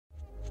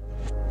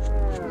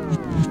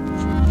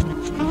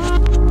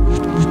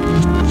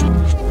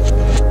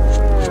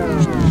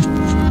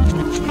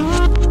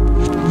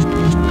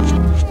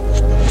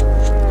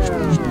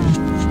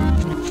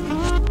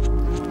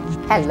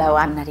Hello,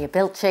 I'm Nadia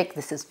Bilchik.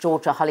 This is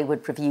Georgia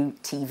Hollywood Review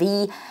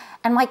TV.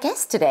 And my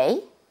guest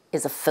today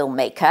is a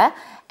filmmaker,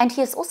 and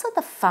he is also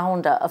the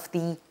founder of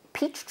the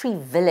Peachtree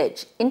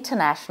Village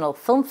International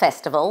Film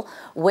Festival,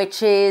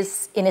 which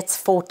is in its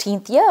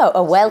 14th year.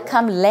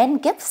 Welcome, Len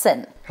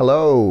Gibson.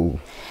 Hello.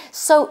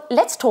 So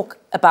let's talk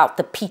about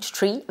the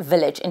Peachtree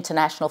Village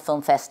International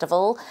Film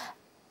Festival.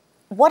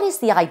 What is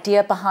the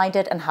idea behind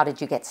it, and how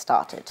did you get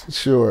started?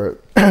 Sure.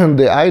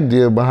 The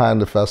idea behind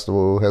the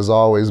festival has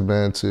always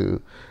been to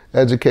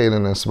educate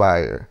and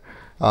inspire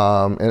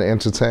and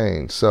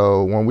entertain.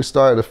 So when we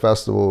started the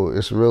festival,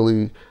 it's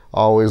really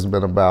always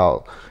been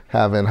about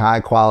having high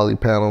quality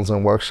panels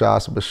and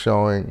workshops, but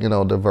showing,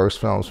 diverse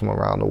films from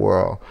around the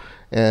world,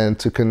 and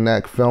to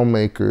connect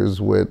filmmakers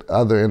with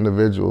other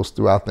individuals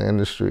throughout the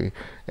industry,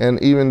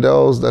 and even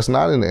those that's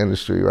not in the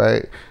industry,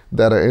 right,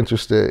 that are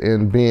interested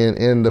in being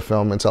in the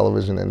film and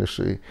television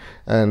industry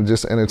and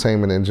just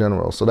entertainment in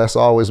general. So that's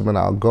always been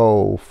our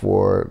goal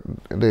for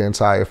the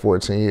entire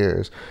 14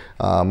 years.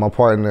 My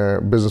partner,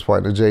 business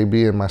partner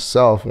JB, and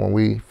myself, when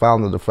we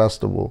founded the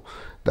festival,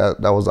 that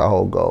was our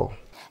whole goal.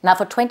 Now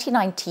for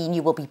 2019,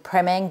 you will be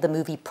premiering the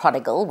movie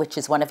Prodigal, which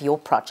is one of your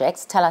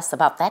projects. Tell us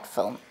about that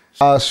film.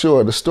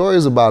 Sure. The story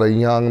is about a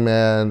young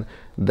man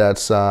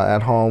that's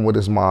at home with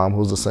his mom,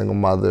 who's a single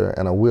mother,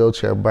 and a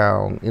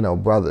wheelchair-bound,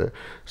 brother.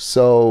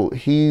 So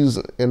he's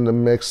in the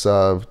mix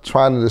of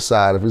trying to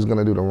decide if he's going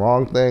to do the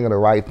wrong thing or the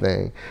right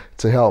thing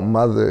to help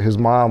his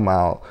mom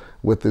out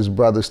with his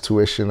brother's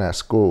tuition at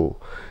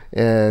school.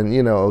 And,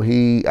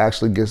 he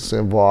actually gets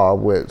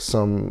involved with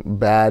some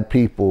bad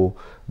people,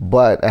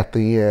 but at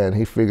the end,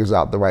 he figures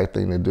out the right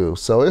thing to do.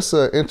 So it's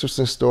an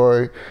interesting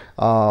story,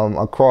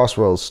 a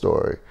crossroads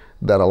story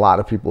that a lot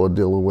of people are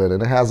dealing with,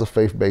 and it has a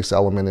faith-based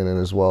element in it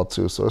as well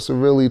too. So it's a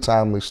really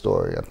timely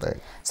story, I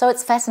think. So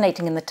it's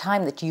fascinating, in the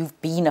time that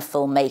you've been a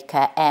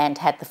filmmaker and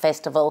had the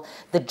festival,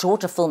 the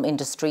Georgia film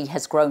industry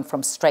has grown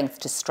from strength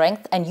to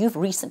strength, and you've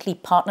recently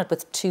partnered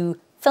with 2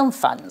 film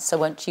funds. So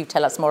won't you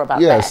tell us more about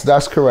that? Yes,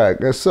 that's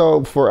correct. And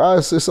so for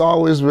us, it's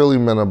always really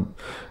been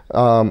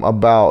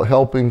about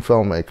helping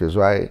filmmakers,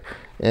 right?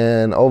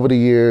 And over the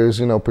years,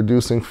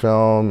 producing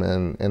film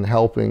and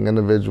helping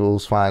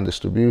individuals find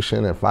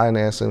distribution and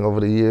financing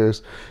over the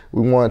years,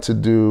 we wanted to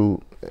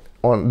do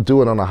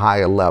it on a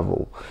higher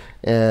level.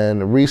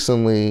 And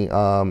recently,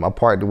 I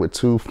partnered with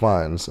 2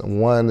 funds.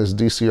 One is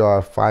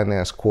DCR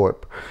Finance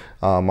Corp.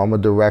 I'm a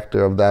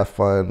director of that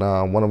fund.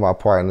 One of our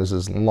partners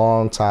is a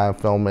longtime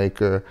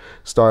filmmaker,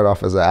 started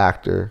off as an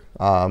actor,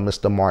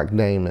 Mr. Mark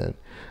Damon.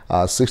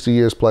 60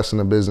 years plus in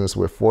the business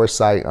with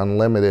Foresight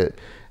Unlimited.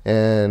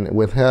 And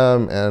with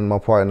him and my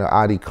partner,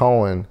 Adi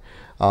Cohen,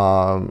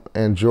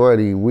 and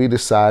Jordy, we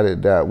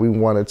decided that we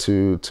wanted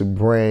to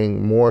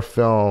bring more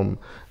film,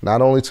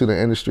 not only to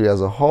the industry as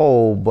a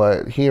whole,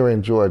 but here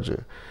in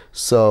Georgia.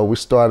 So we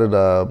started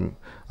a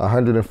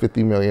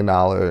 $150 million,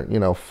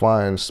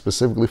 fund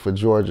specifically for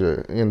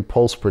Georgia in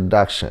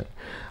post-production.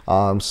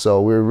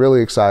 So we're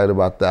really excited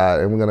about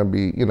that, and we're going to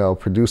be,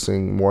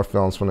 producing more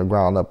films from the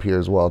ground up here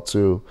as well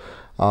too.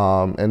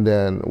 And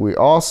then we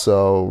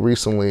also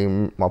recently,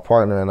 my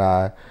partner and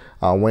I,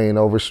 Wayne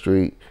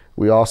Overstreet,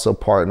 we also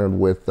partnered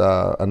with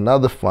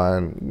another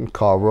fund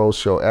called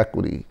Roadshow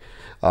Equity.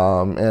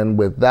 And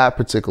with that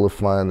particular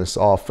fund, it's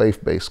all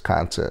faith-based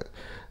content.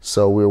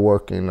 So we're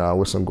working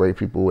with some great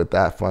people with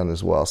that fund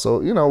as well. So,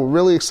 we're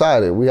really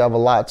excited. We have a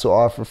lot to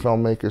offer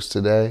filmmakers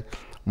today,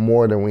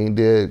 more than we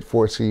did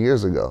 14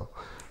 years ago.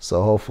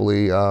 So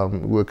hopefully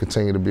we'll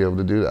continue to be able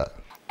to do that.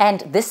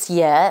 And this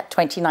year,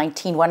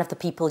 2019, one of the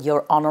people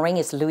you're honoring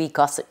is Louis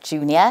Gossett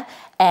Jr.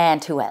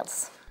 And who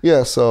else?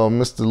 Yeah, so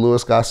Mr.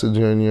 Louis Gossett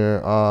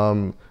Jr.,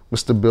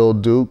 Mr. Bill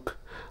Duke.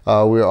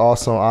 We're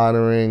also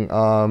honoring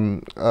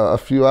a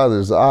few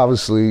others,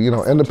 obviously,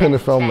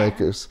 independent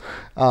filmmakers.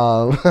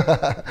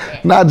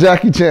 Not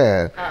Jackie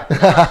Chan.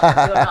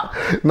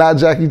 Not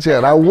Jackie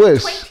Chan. I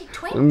wish.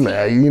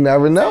 2020. You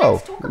never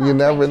know. You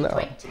never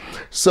know.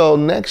 So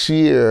next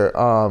year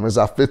is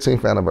our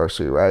 15th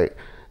anniversary, right?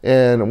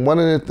 And one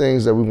of the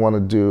things that we want to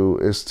do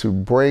is to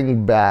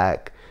bring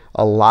back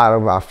a lot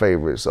of our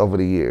favorites over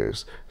the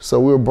years.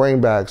 So we'll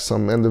bring back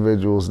some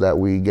individuals that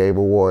we gave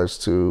awards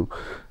to,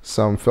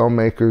 some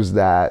filmmakers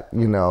that,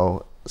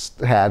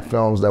 had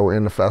films that were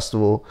in the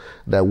festival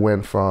that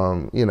went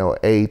from,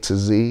 A to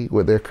Z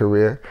with their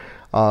career.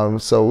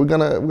 So we're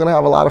gonna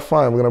have a lot of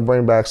fun. We're gonna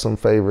bring back some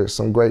favorites,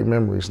 some great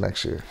memories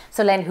next year.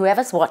 So Len,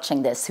 whoever's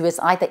watching this, who is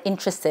either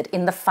interested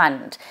in the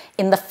fund,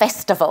 in the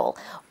festival,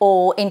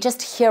 or in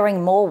just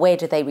hearing more, where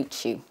do they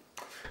reach you?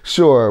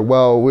 Sure.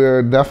 Well,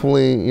 we're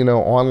definitely,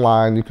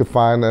 online. You can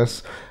find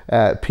us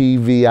at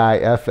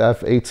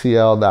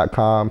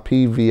pviffatl.com,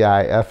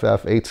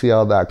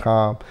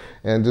 pviffatl.com,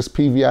 and just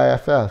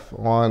PVIFF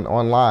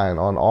online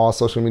on all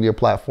social media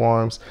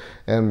platforms.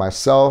 And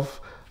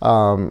myself,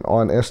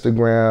 on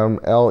Instagram,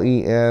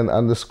 LEN_GIPP,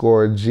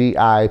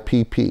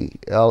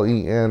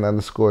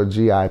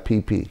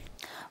 LEN_GIPP.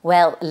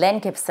 Well, Len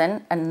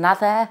Gibson,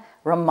 another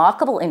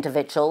remarkable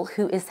individual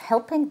who is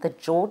helping the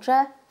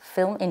Georgia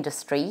film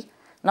industry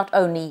not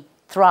only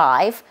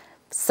thrive,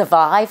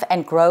 survive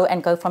and grow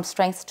and go from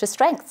strength to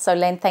strength. So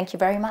Len, thank you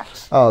very much.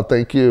 Oh,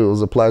 thank you. It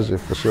was a pleasure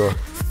for sure.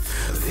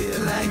 Feel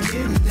like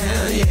getting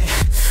down,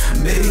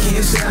 yeah. Baby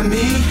can't stop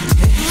me.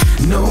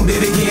 No,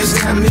 baby can't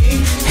stop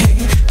me.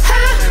 I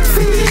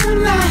feel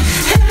like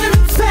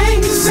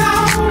everything's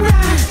alright.